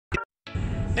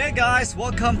Hey guys,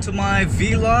 welcome to my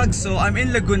vlog. So I'm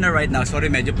in Laguna right now. Sorry,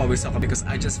 medyo pawis ako because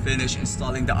I just finished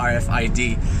installing the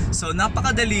RFID. So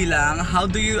napakadali lang. How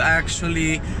do you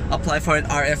actually apply for an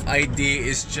RFID?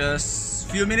 Is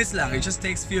just few minutes lang. It just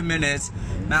takes few minutes.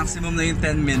 Maximum na yung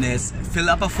 10 minutes.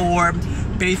 Fill up a form,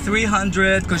 pay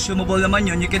 300, consumable naman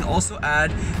yun. You can also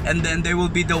add, and then they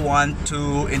will be the one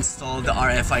to install the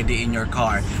RFID in your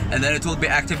car. And then it will be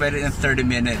activated in 30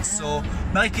 minutes. So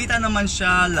makikita naman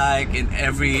siya like in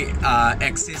every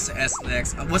exit sa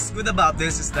Slex. What's good about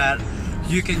this is that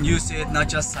you can use it not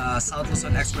just South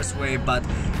Luzon Expressway but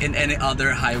in any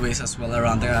other highways as well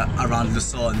around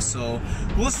Luzon. So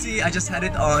we'll see. I just had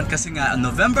it on kasi nga on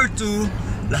November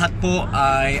 2 lahat po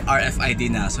ay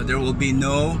RFID na. So there will be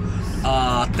no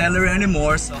teller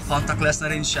anymore. So contactless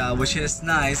na rin siya, which is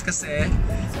nice kasi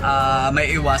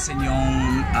may iwasan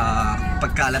yung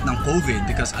pagkalat ng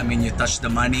COVID because I mean you touch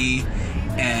the money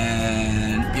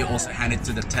and you also hand it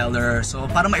to the teller.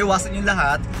 So para maiwasan yung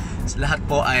lahat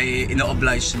po ay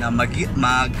ino-oblige na mag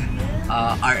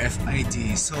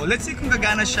RFID. So let's see kung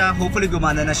gagana siya. Hopefully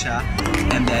gumana na siya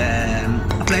and then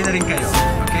apply na rin kayo.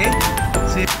 Okay?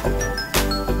 See?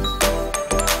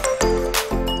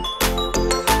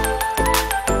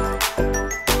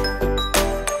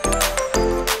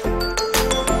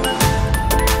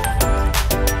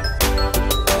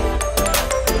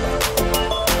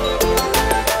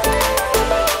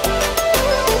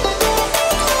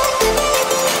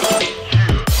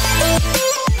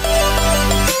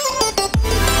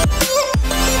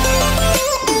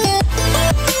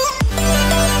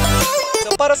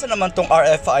 Para sa naman tong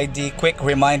RFID quick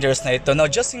reminders na ito. Now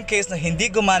just in case na hindi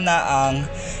gumana ang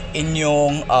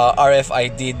inyong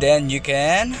RFID, then you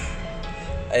can,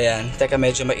 ayan, teka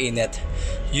medyo mainit,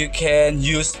 you can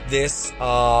use this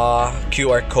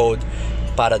QR code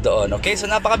para doon. Okay, so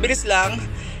napakabilis lang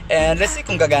and let's see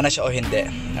kung gagana siya o hindi.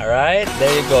 Alright,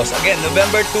 there you go. So again,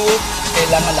 November 2,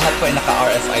 kailangan lahat po ay naka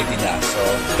RFID na. So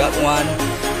got one.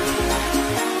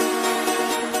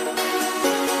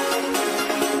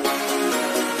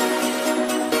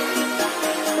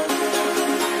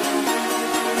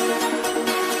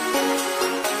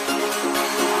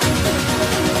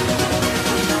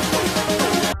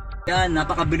 Yan,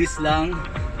 napakabilis lang.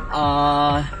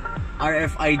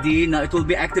 RFID. Now it will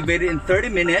be activated in 30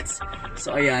 minutes.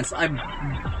 So ayan, so I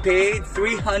paid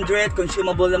 300,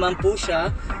 consumable naman po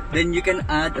siya. Then you can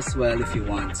add as well if you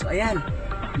want. So ayan,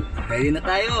 ready na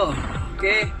tayo.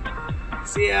 Okay,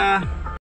 see ya.